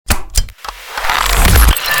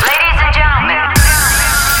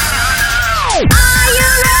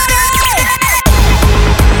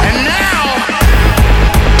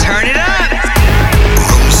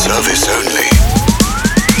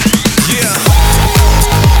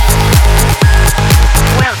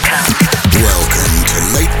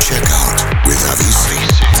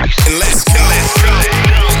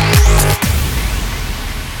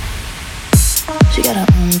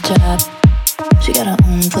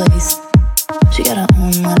place. She got her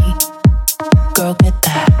own money. Girl, get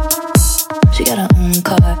that. She got her own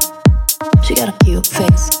car. She got a cute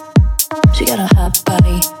face. She got a hot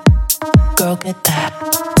body. Girl, get that.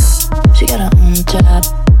 She got her own job.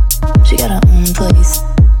 She got her own place.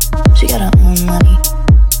 She got her own money.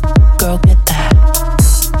 Girl, get that.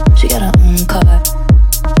 She got her own car.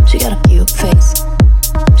 She got a cute face.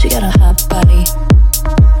 She got a hot body.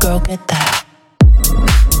 Girl, get that.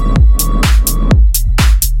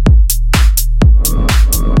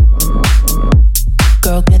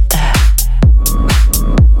 Girl, get that.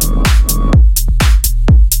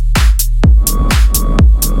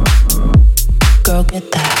 Girl,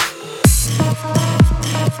 get that.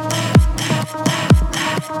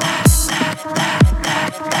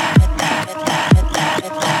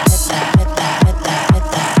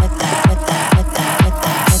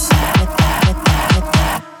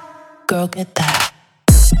 Girl, get that.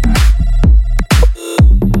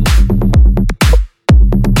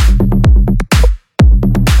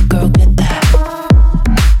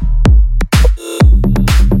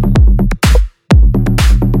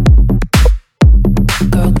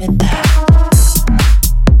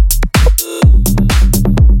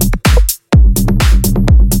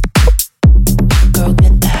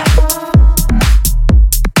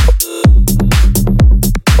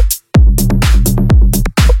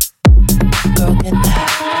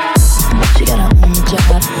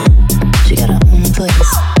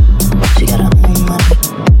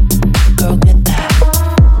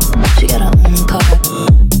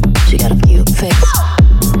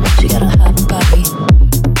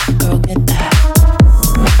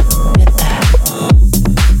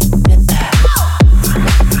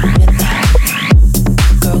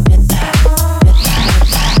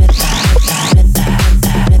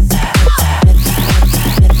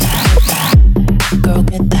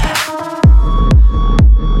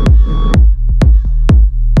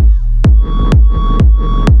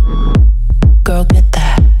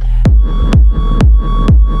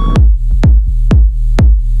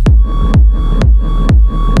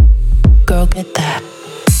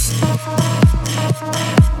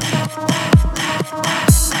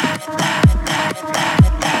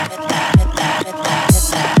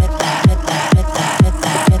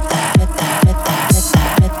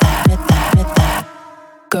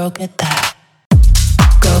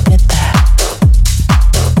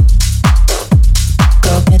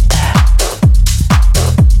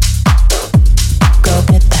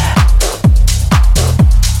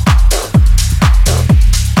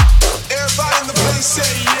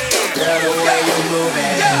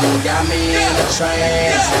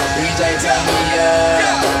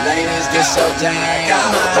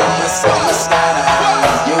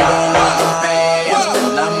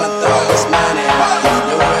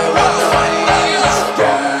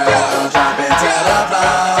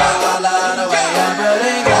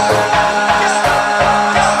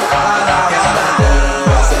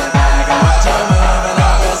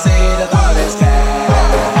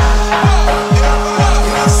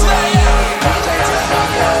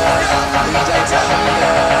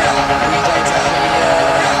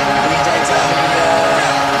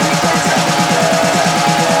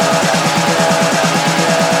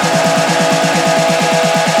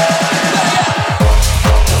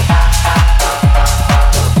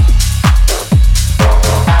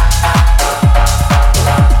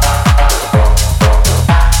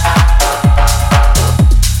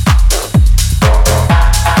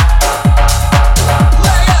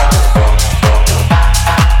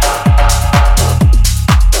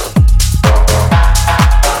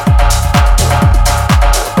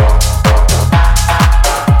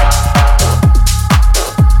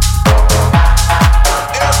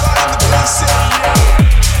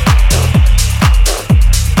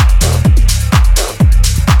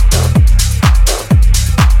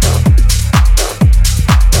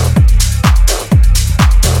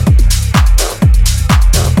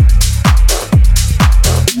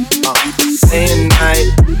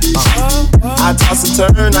 I toss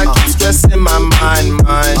and turn, I keep stressing my mind.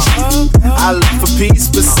 I look for peace,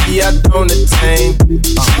 but see I don't attain.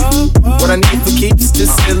 What I need for keeps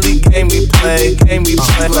this silly game we play.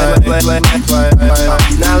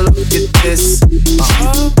 Now look at this.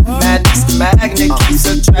 Madness, the magnet keeps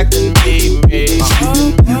attracting me.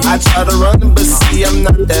 I try to run, but see I'm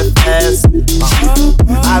not that fast.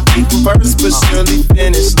 I peak first, but surely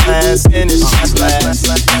finish last. Day and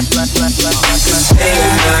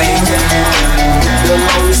night, the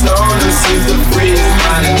longest loner seems to free his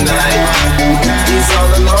mind at night. He's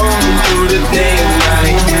all alone through the day and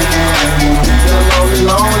night. The lonely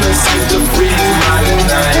loner seems to free his mind at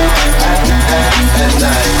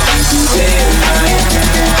night.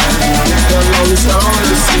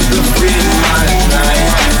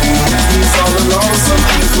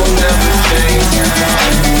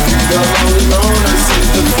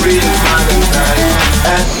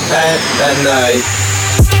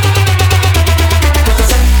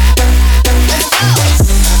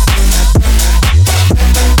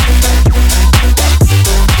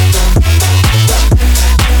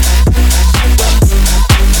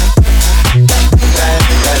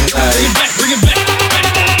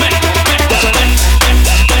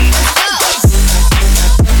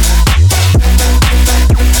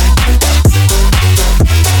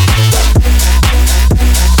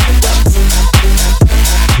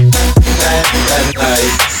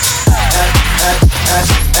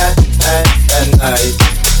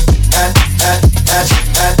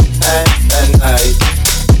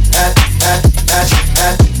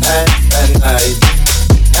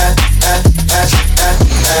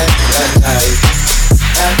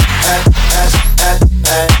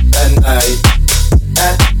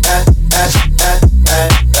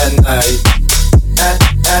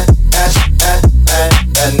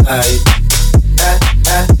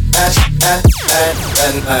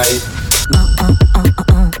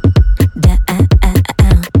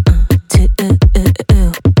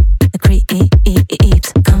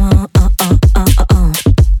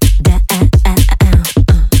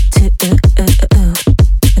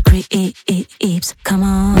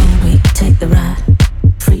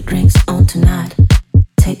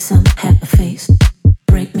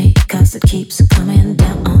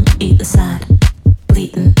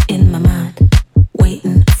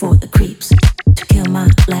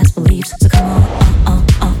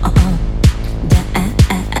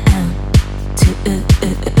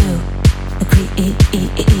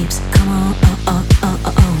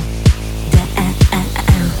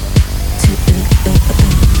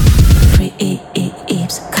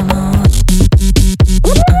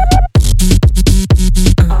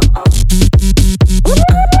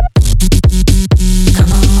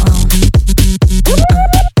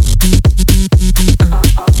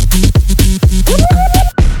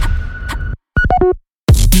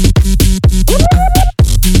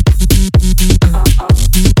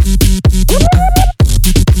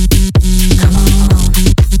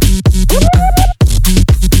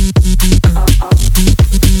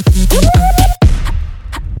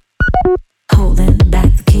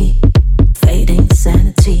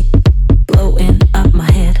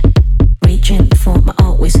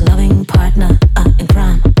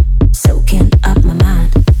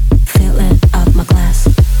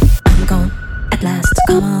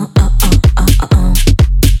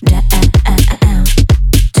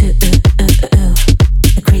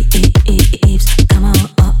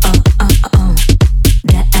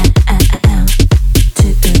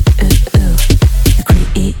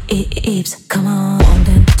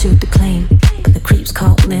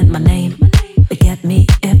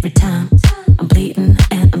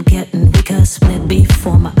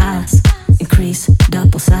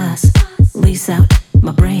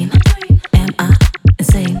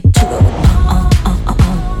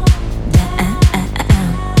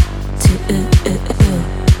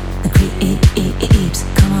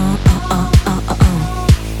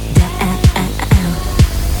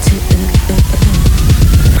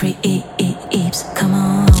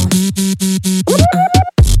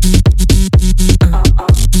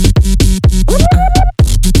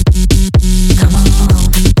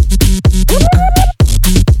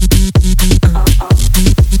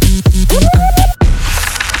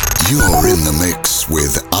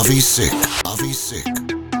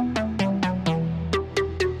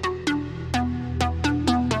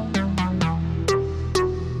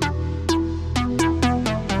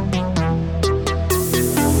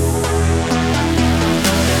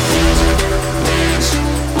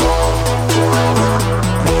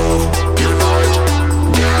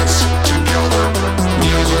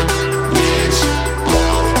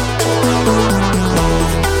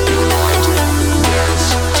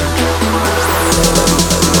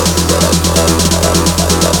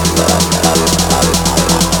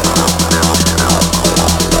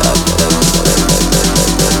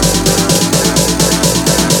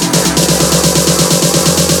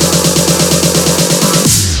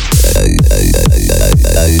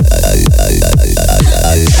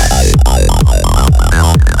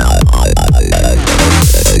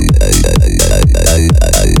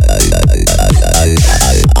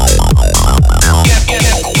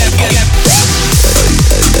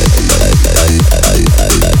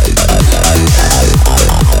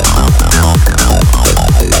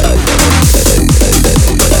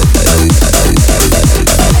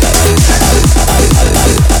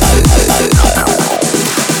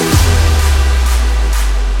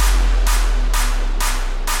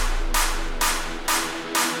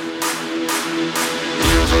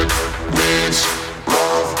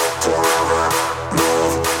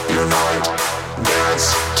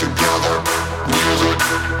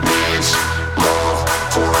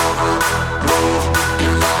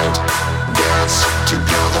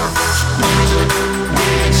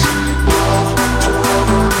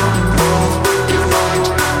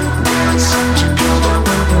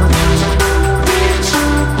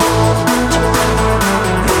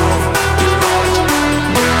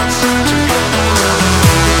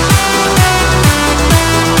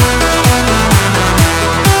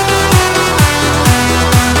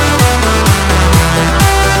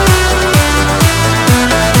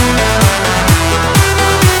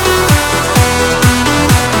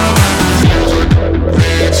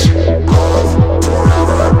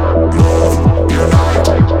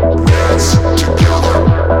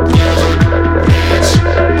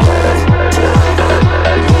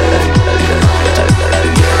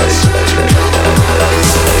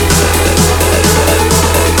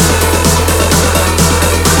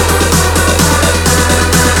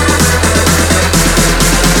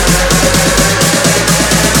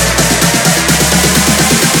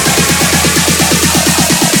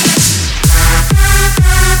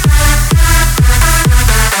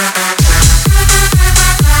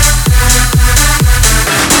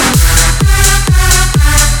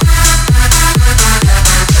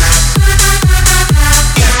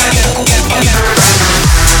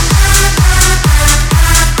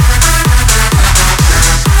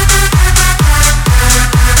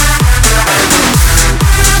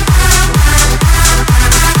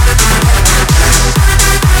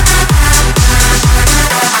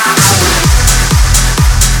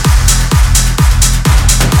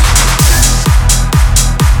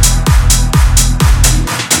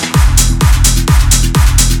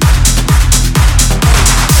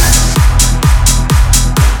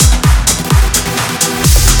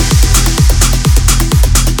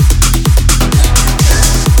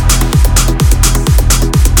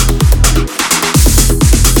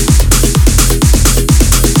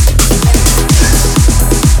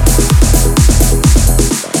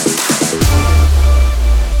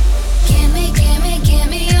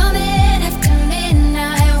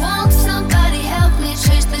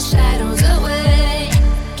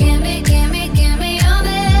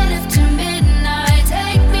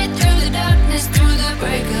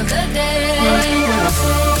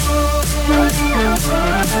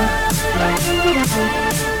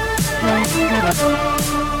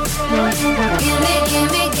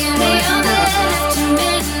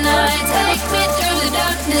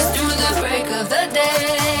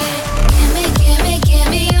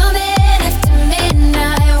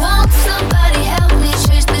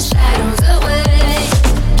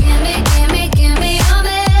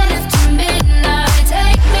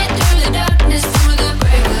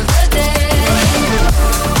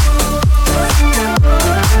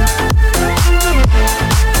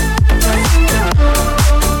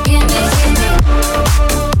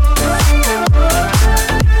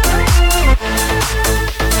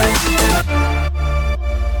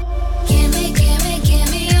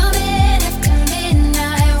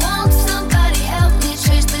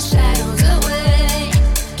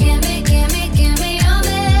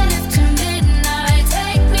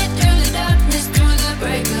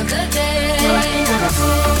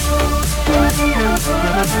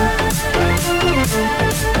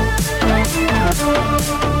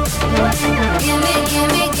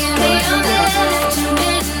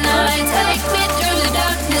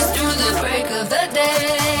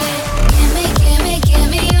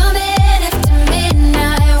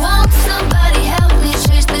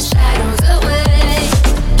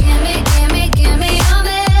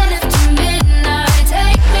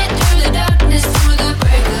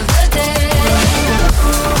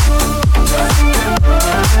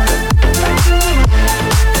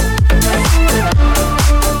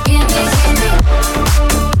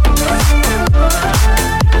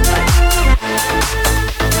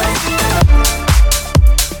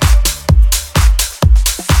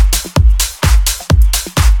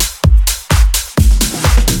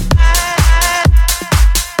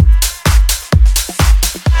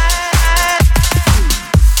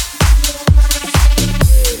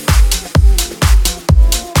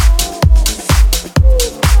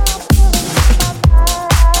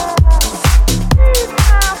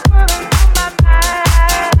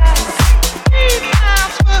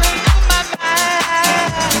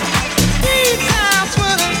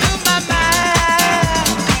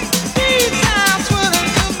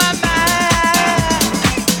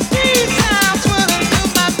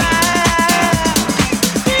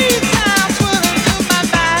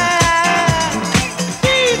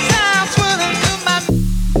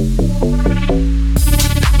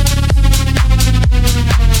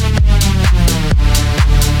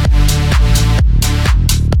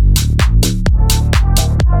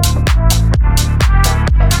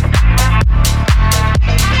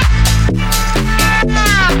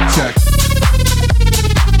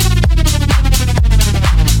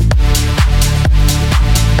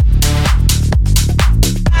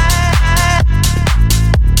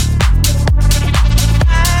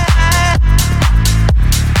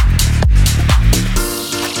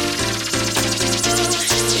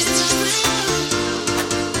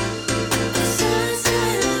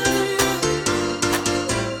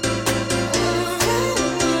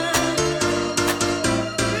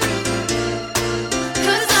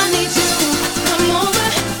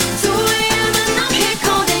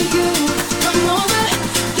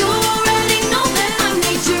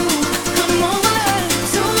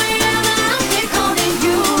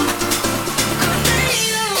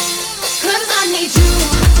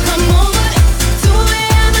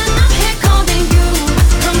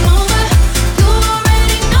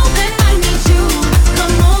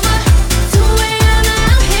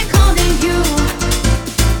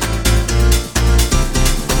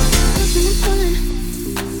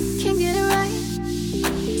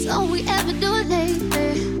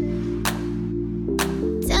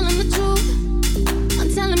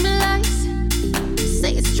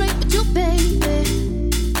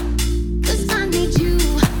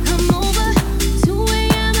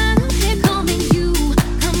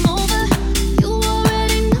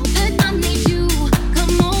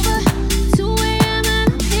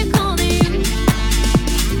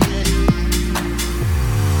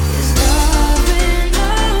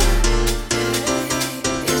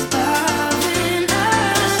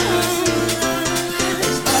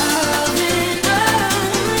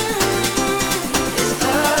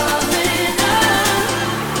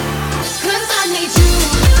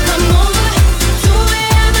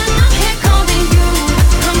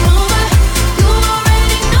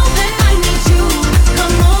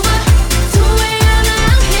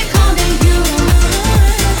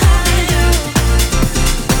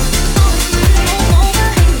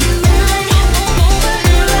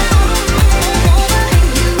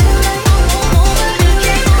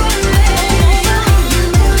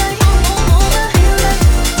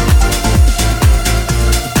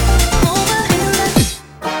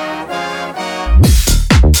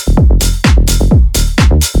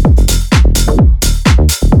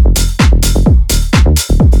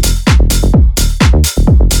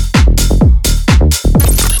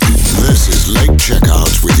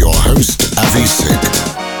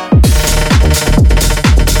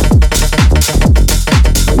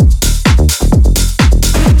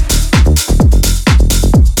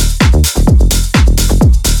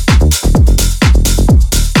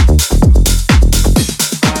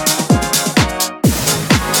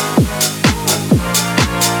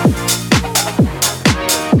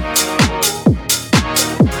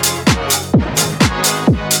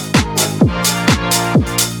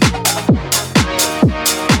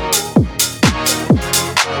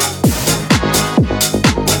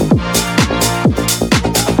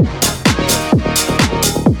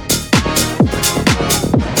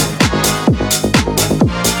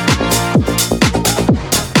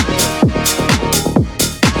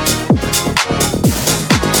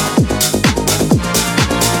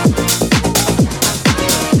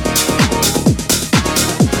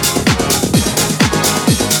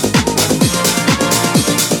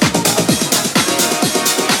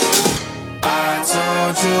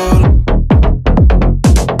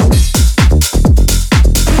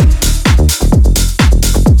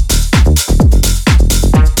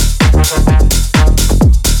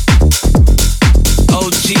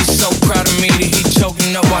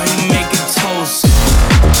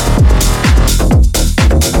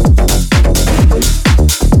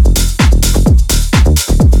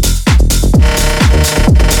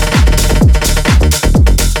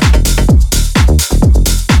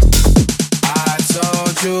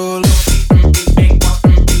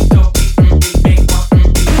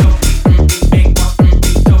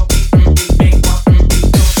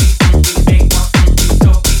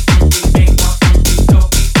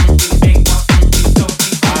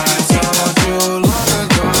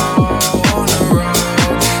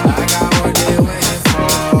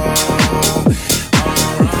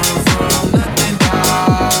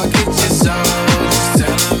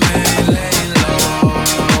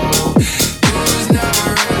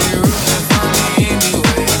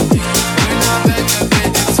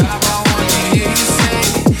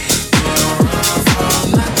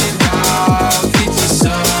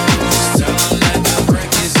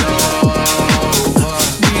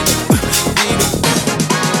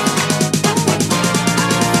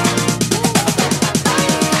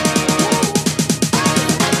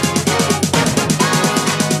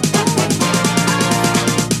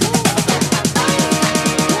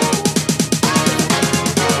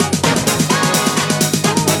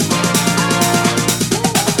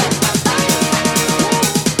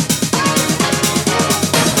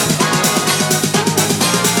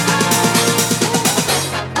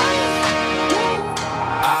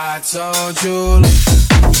 told you.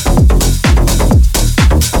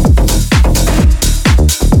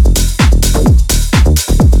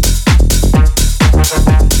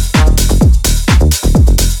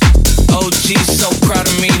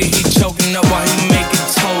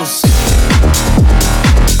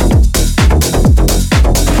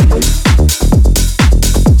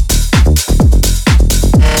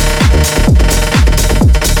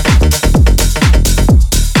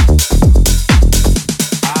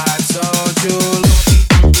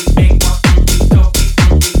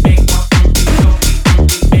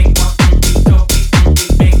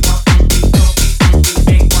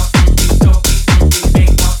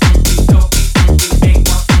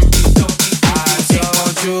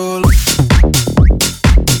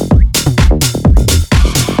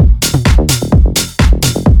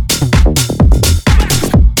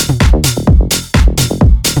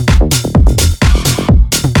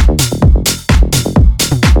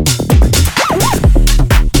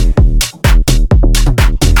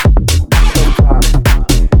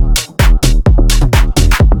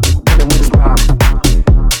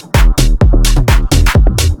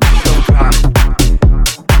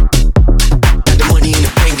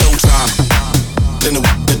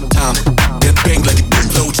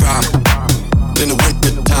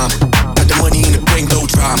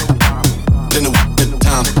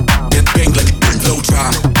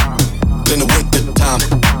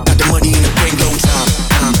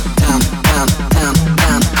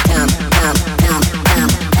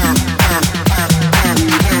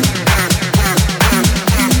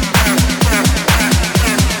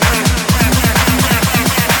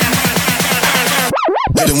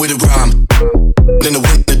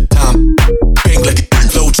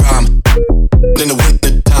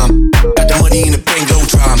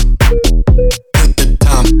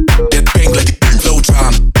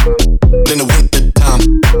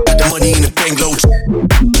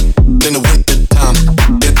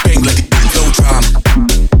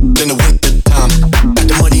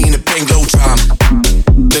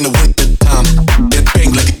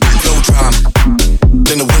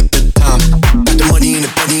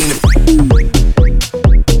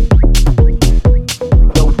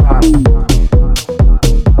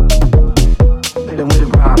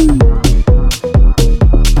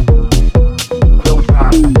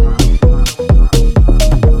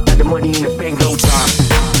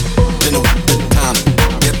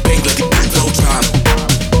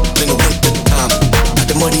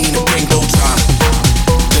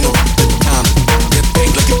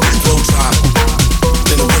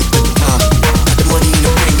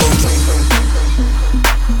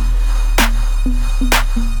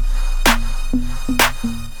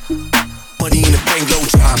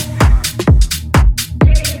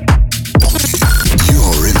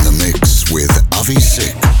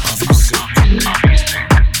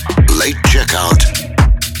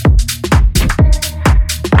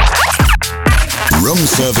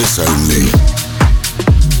 Service only.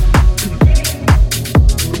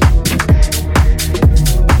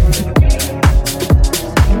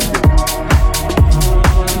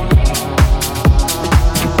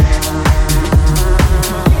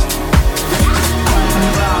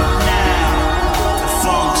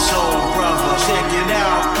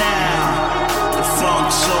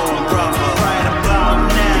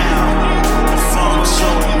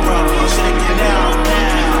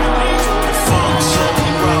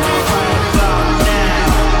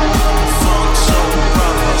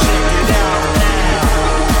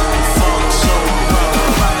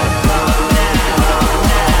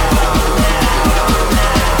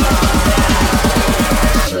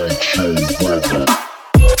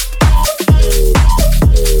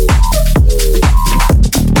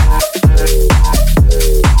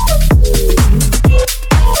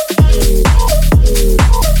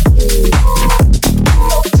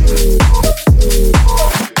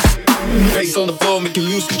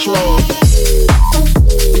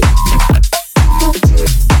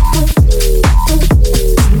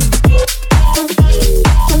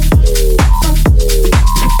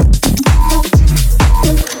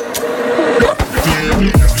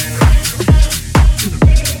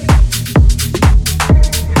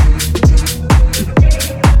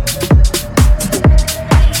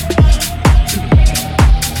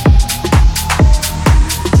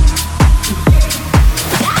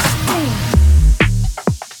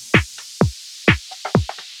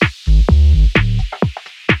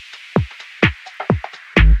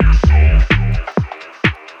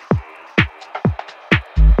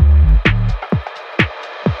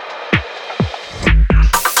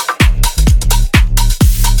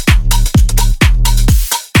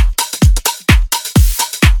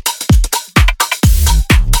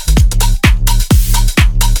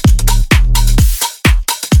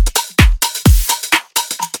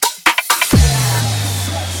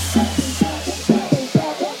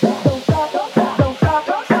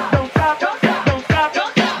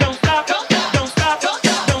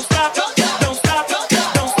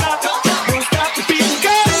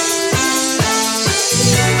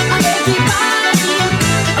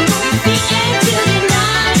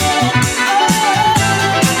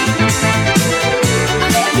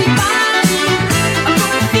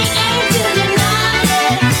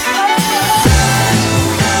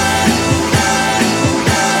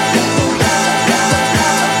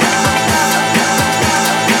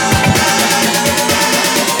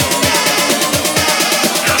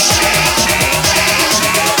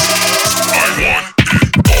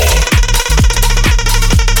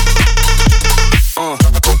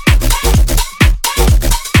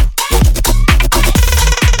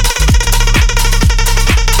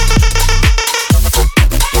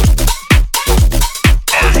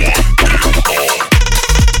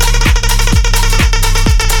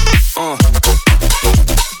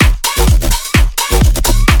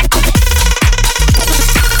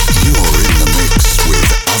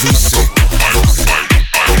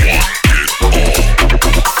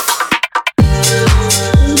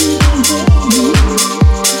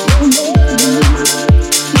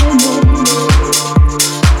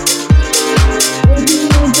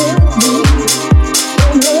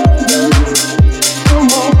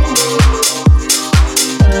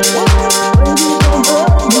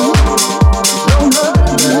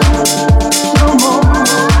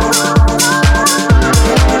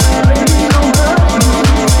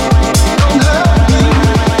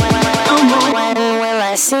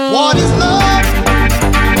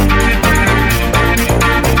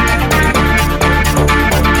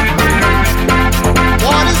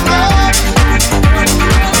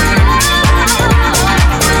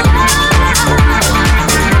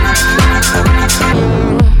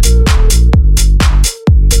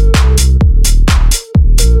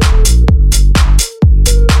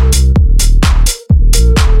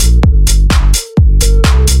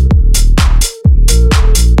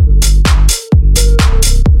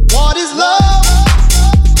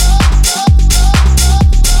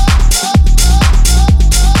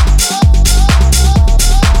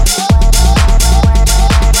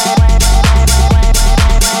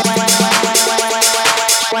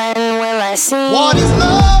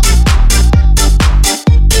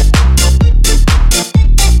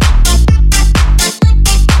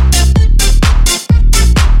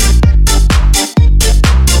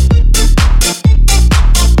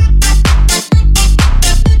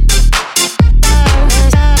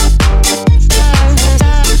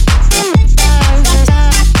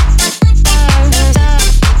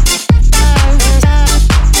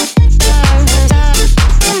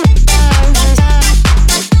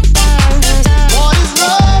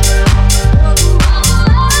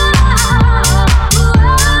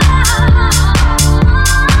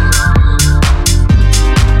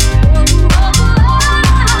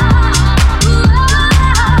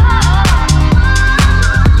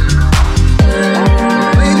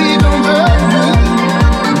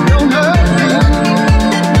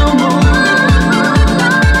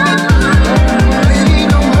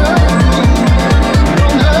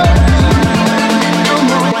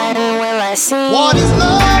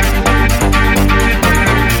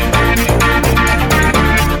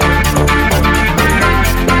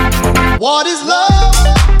 What is love?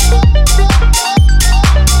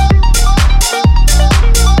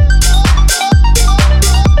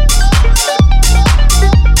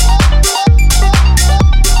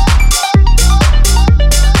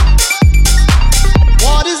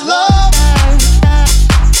 What is love?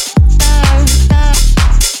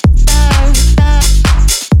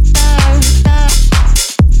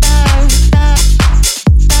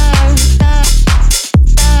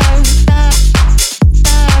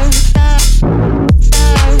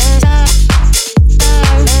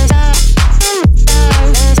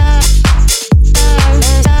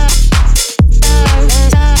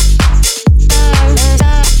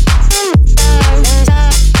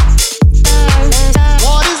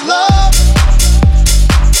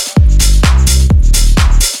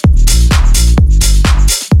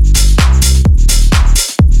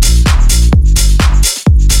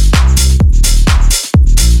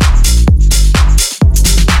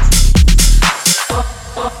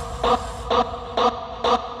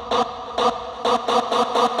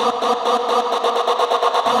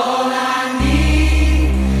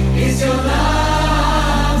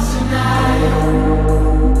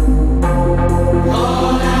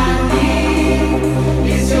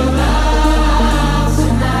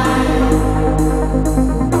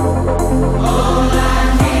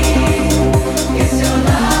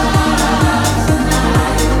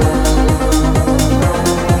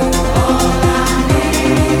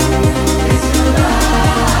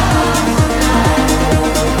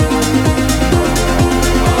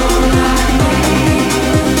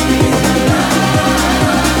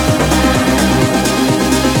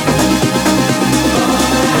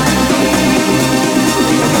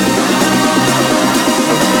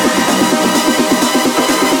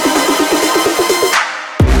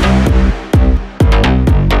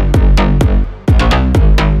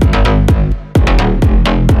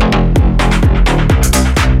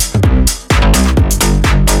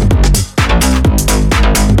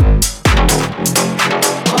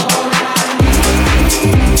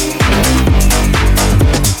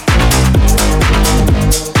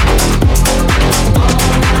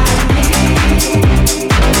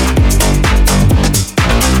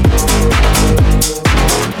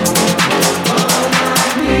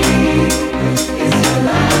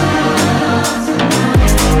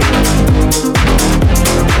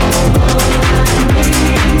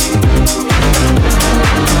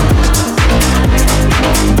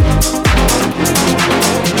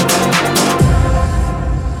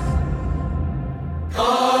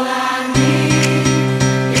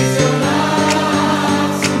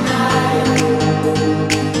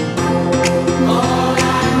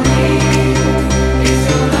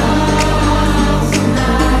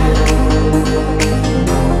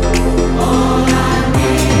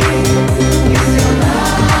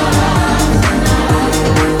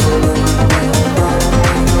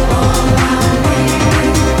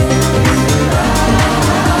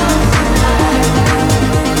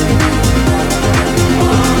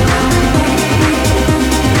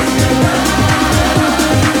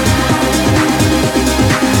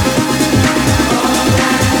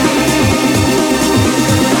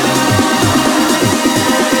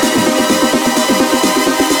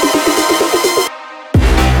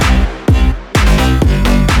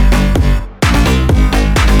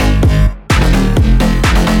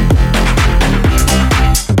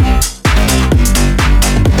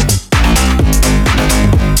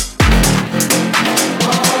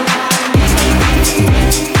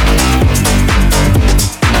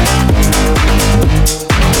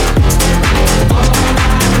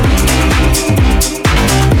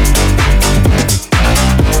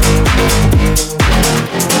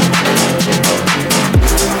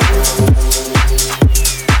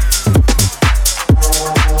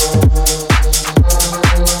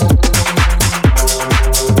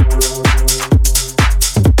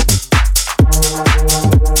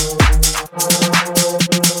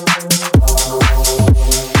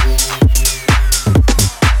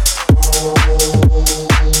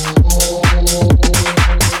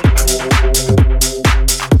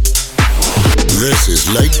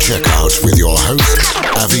 Late Checkout with your host,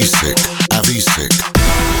 Avi Sick.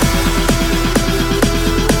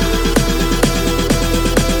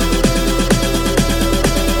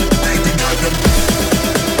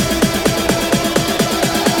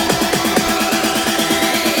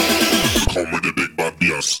 Come with the big bad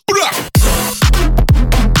yes.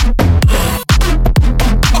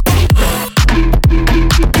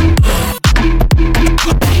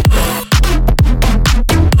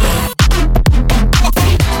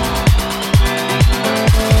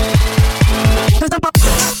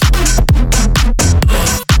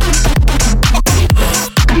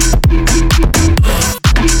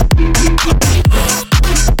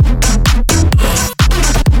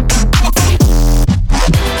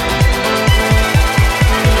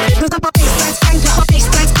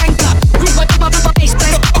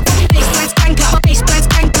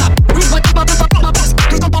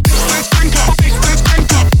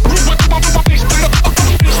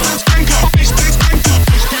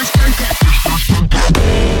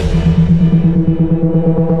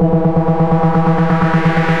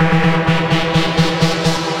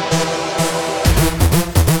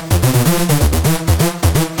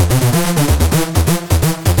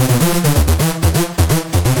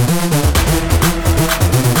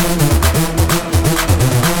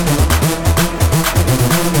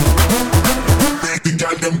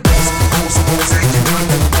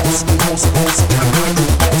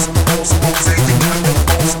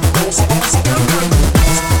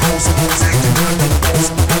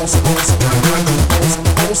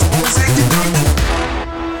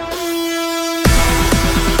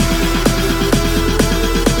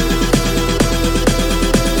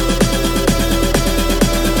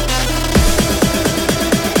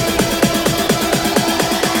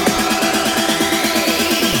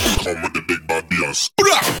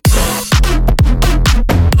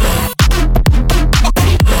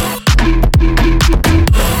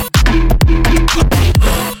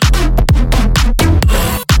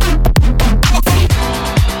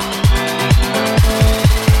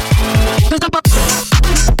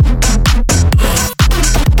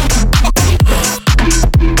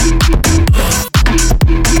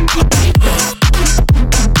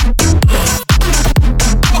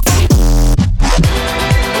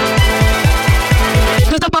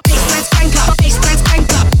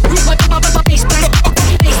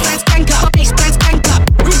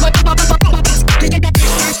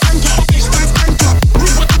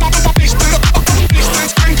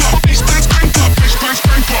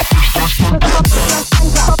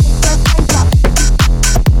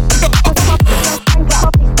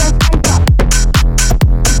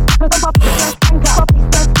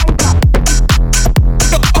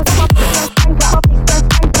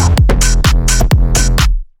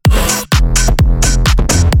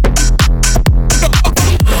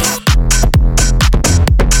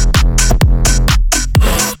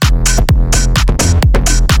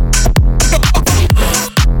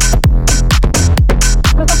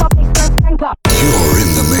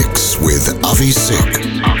 be sick.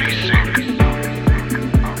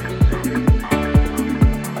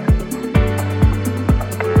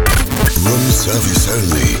 Room service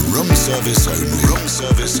only. Room service only. Room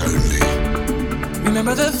service only.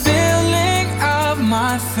 Remember the feeling of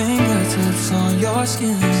my fingertips on your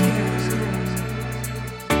skin,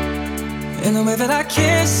 and the way that our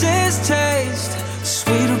kisses taste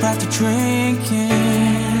sweeter after drinking,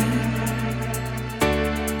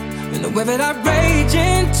 and the way that I rage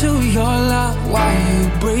into your love while you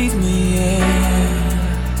breathe me in,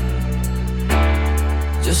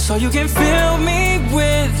 just so you can fill me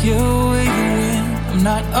with you even when I'm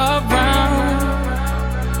not around.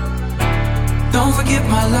 Don't forget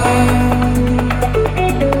my love.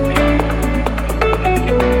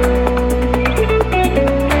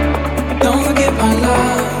 Don't forget my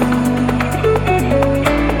love.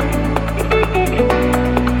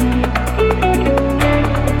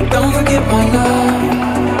 Don't forget my love.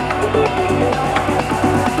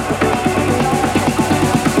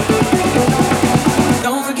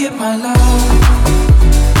 Don't forget my love.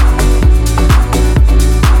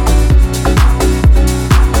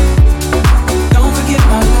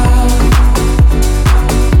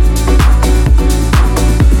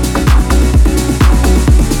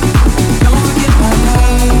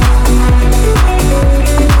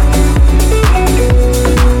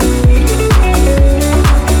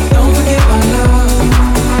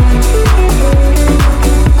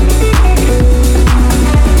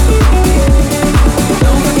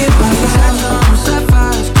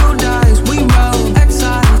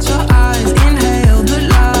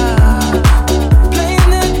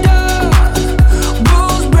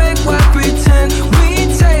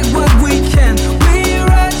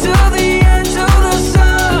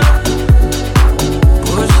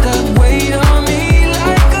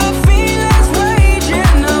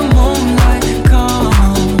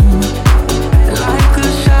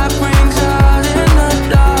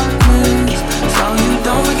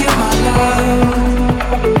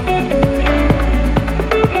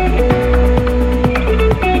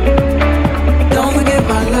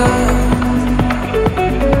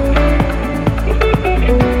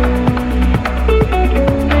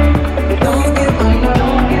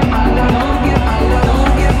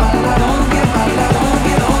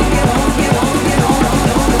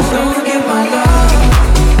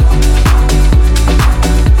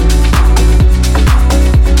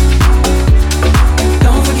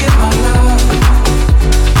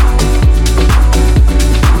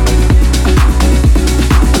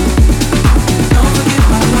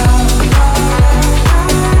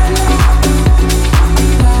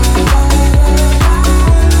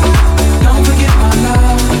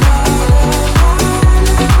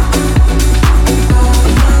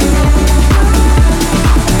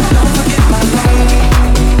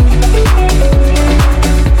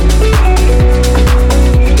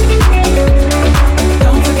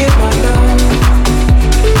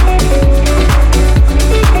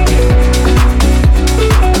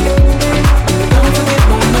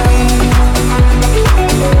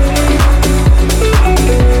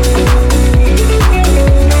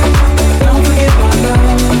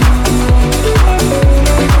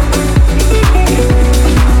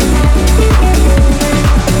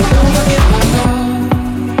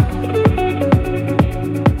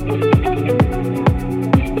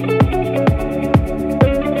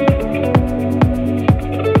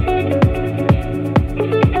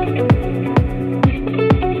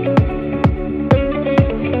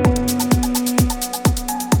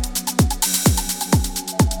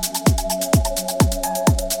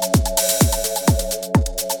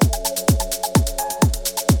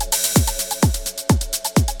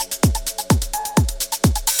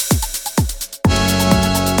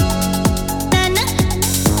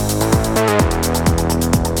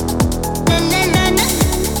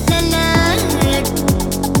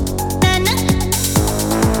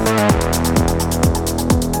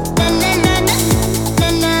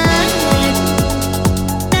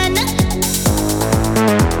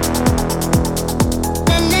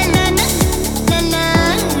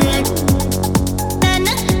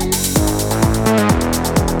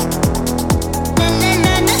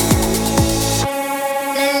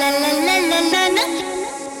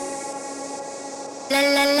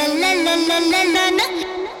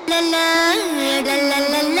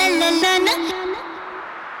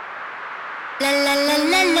 La la la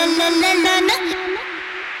la la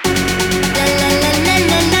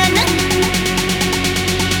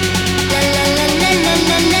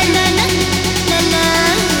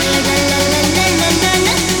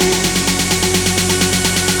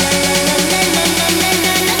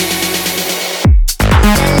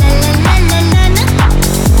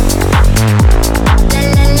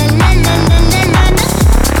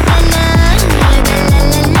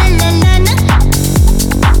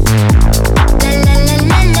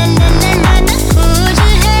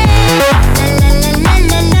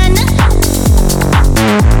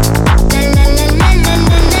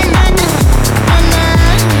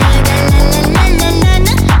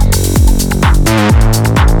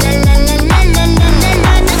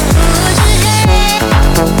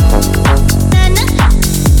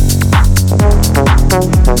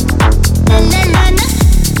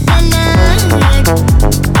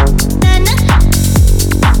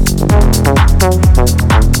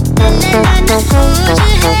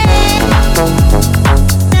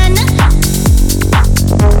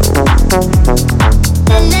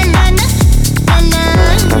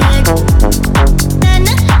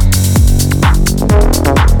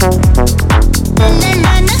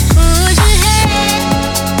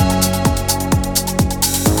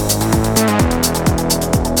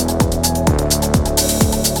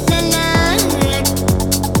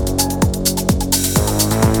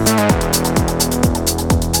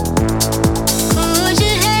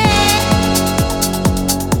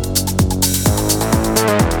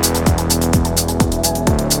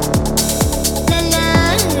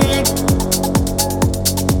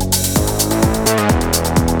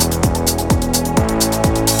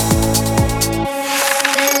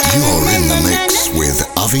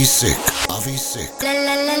sick. Avi sick. La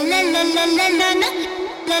la la la la la la la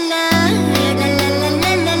la la la la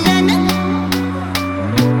la la la la.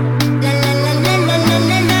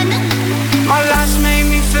 My last made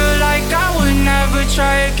me feel like I would never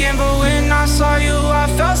try again, but when I saw you, I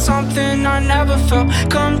felt something I never felt.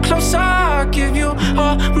 Come closer, I'll give you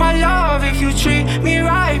all my love. If you treat me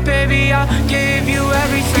right, baby, I'll give you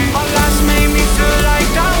everything. My last made me feel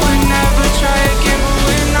like I would never try again, but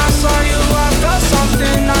when I saw you, I felt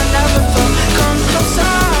something I never felt. Come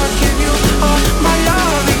closer, I'll give you all my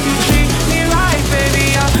love. If you treat me right, baby,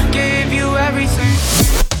 I'll give you everything.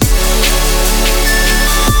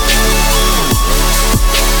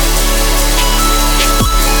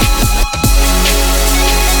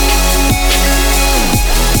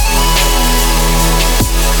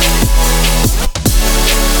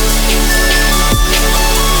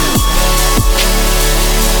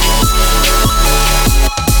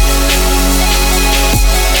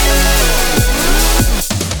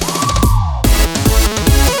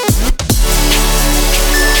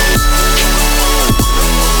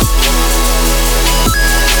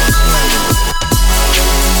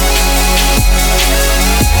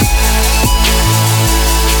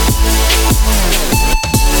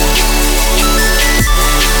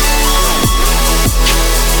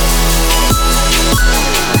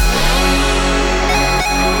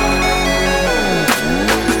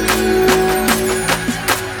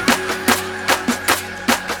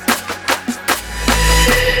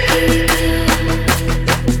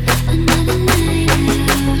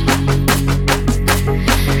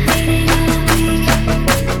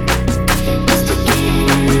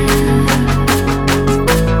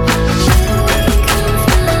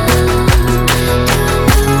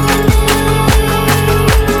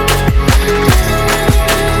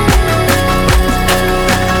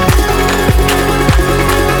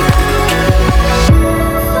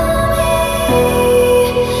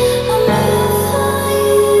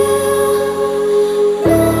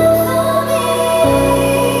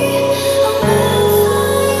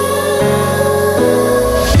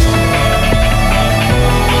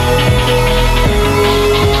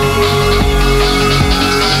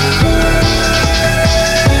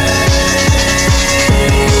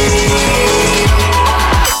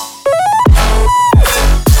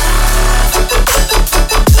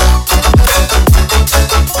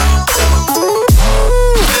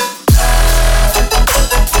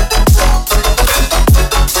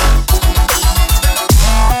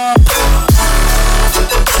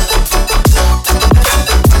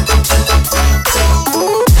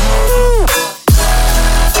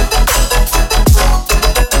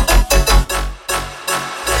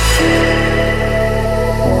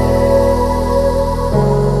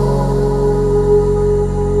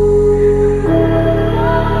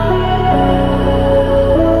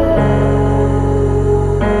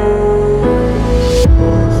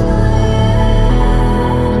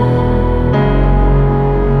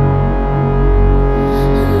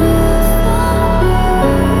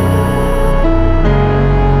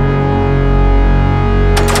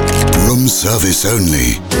 Service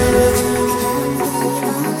only.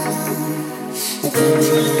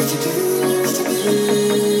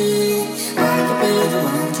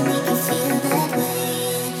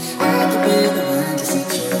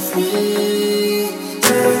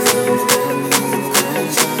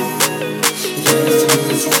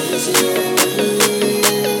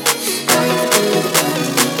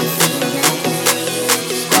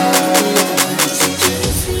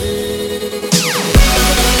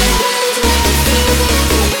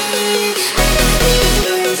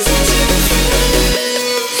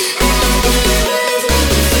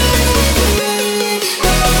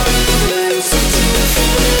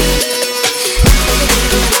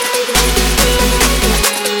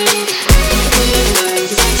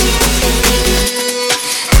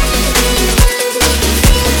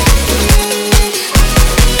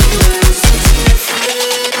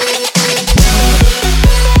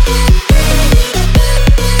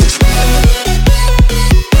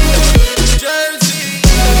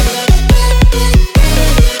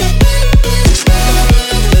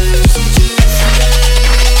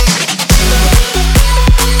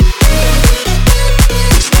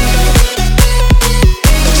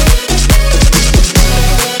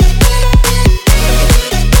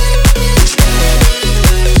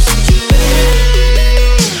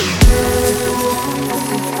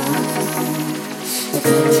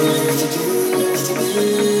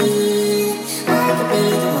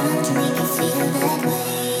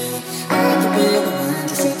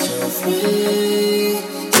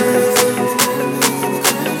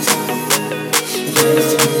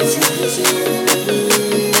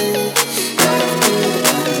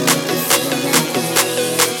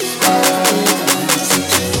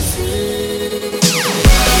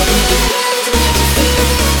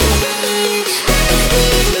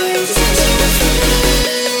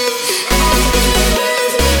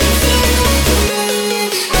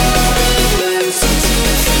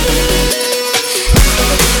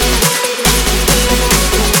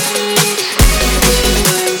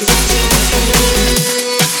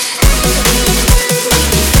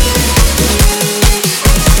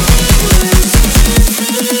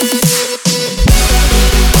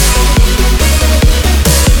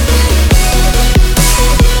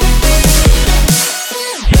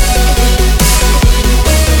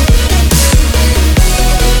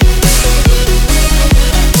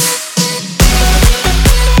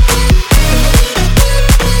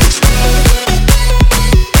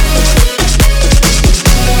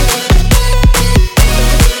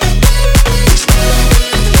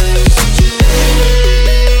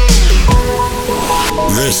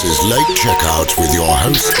 Night with your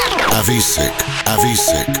host, Avi Sick. Avi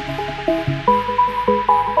Sick.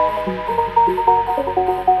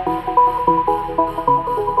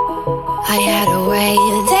 I had a way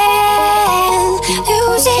then,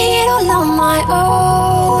 losing it all on my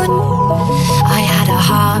own. I had a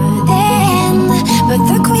heart then, but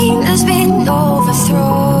the queen has been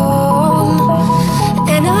overthrown.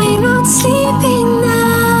 And I'm not sleeping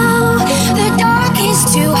now, the dark is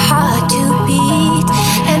too hard to beat.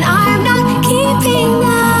 And I'm not keeping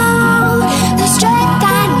now the strength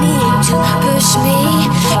I need to push me.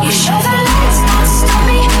 You show the lights, not stop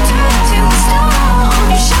me, turn to a star.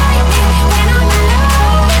 You shine me when I'm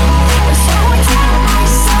alone. And so I tell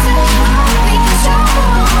myself that I'll be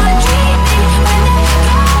strong. I'm dreaming when they're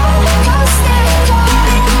gone, 'cause they're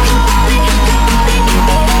calling, calling, calling,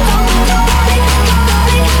 calling, calling,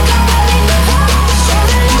 calling, calling. Show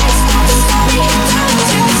the lights, not stop me, turn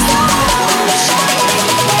to a star. You shine me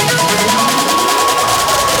when I'm alone.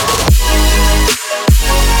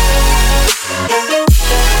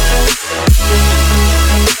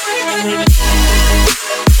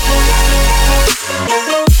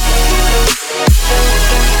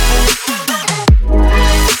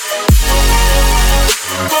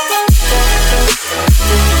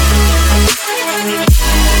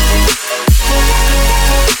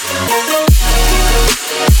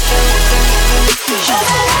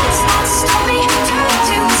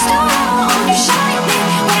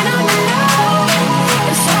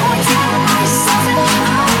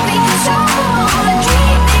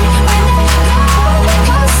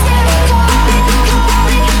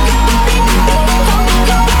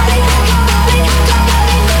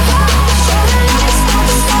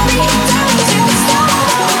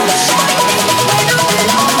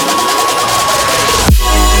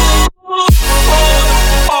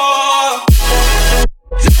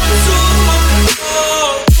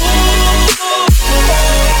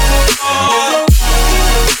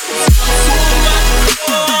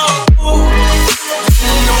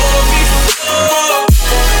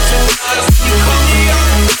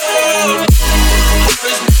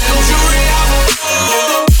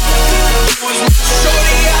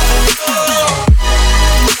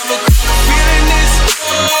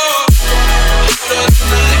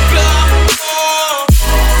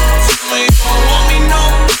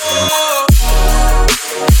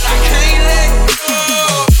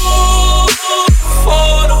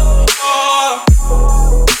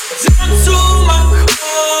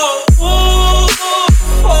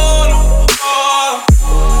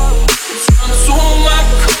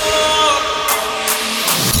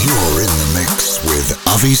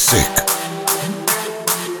 Avi Sick.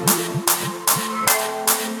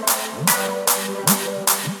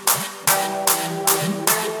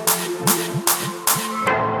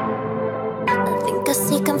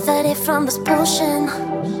 Confetti from this potion,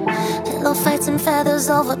 pillow fights and feathers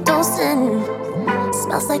overdosing.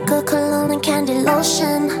 Smells like good cologne and candy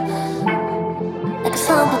lotion. Like a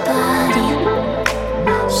summer body,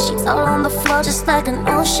 sheets all on the floor just like an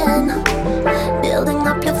ocean. Building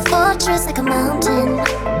up your fortress like a mountain.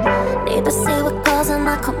 Neighbors say we're causing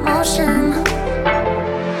a commotion.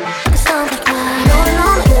 Like a summer body, going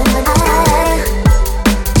on in the night.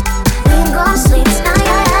 We ain't gonna sleep tonight.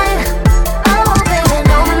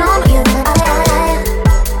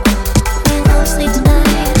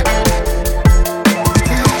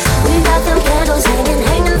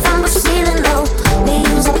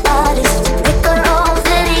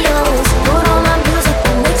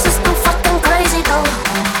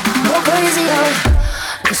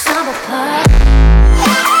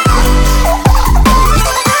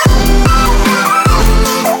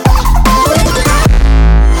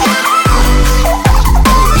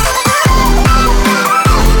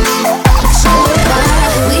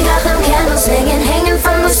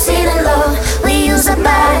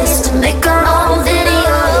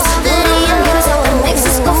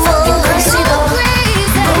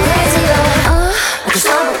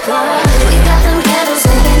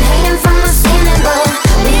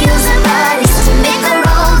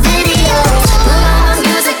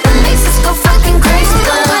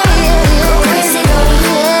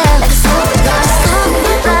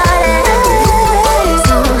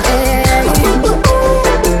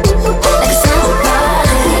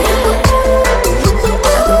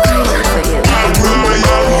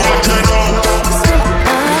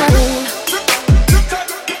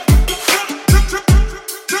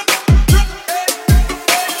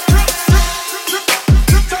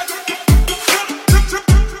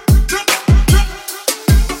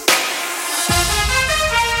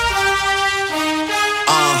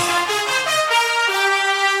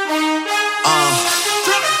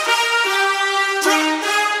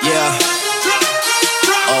 Yeah.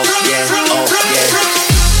 Oh yeah, oh yeah.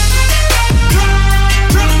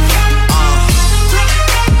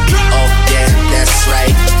 Oh yeah, that's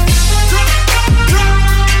right.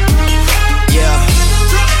 Yeah.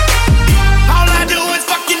 All I do is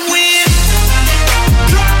fucking win.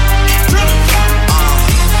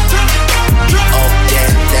 Oh yeah,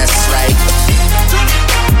 that's right.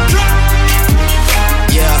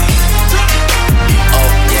 Yeah. Oh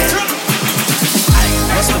yeah.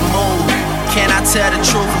 What's the move? Can I tell the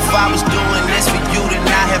truth? If I was doing this for you, then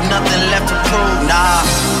I have nothing left to prove. Nah,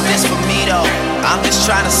 this for me though. I'm just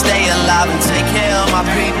trying to stay alive and take care of my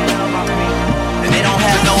people. And they don't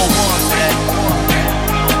have no awards for that.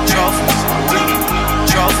 Trophies,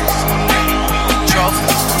 trophies,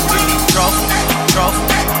 trophies, trophies,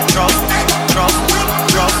 trophies, trophies,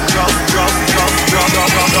 trophies, trophies.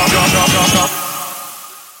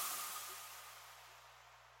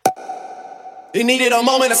 He needed a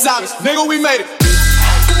moment of silence. Nigga, we made it.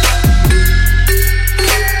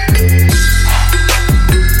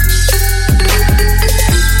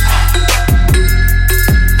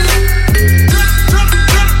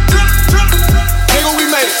 Nigga, we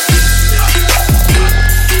made it.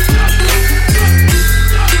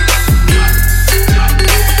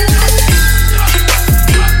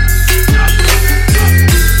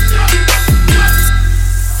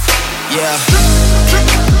 Yeah.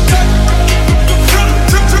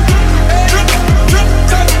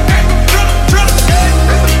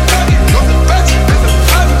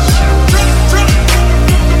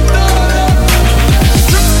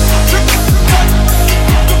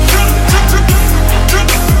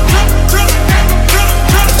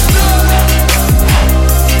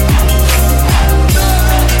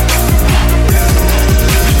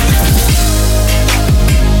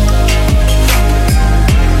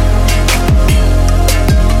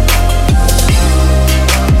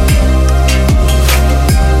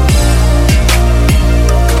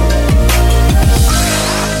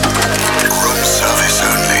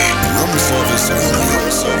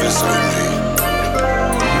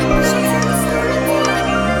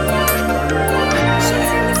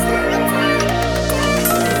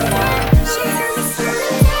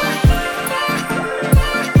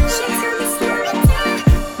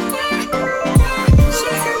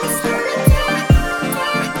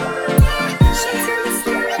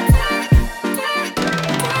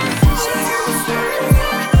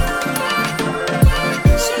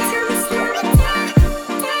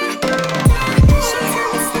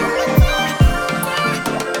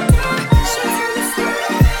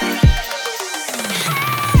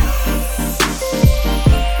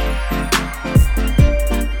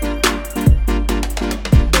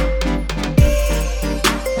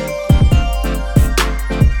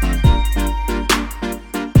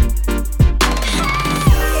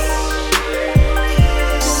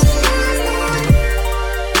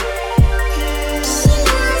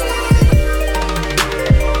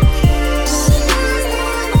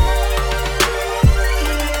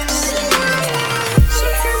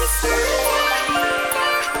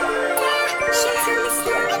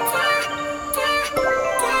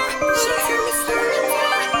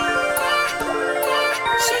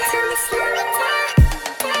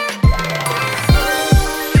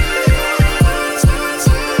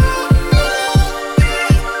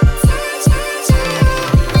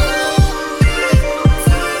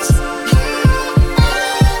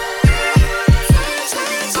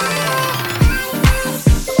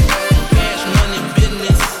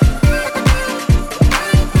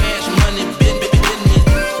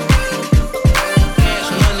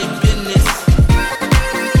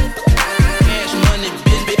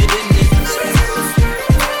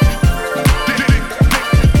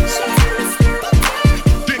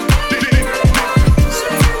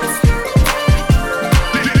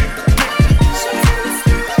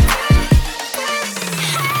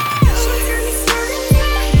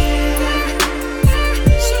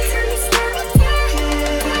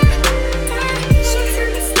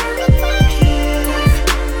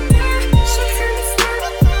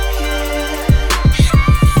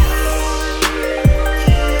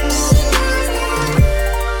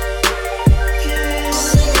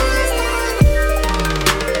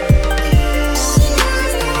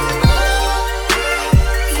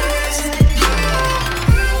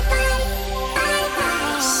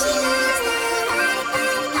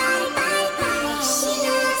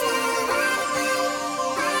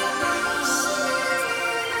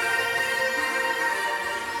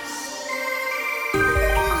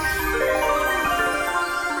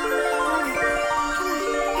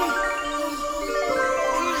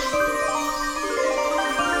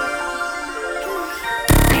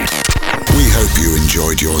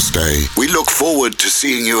 enjoyed your stay. We look forward to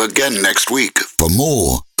seeing you again next week for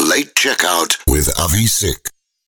more Late Checkout with Avi Sick.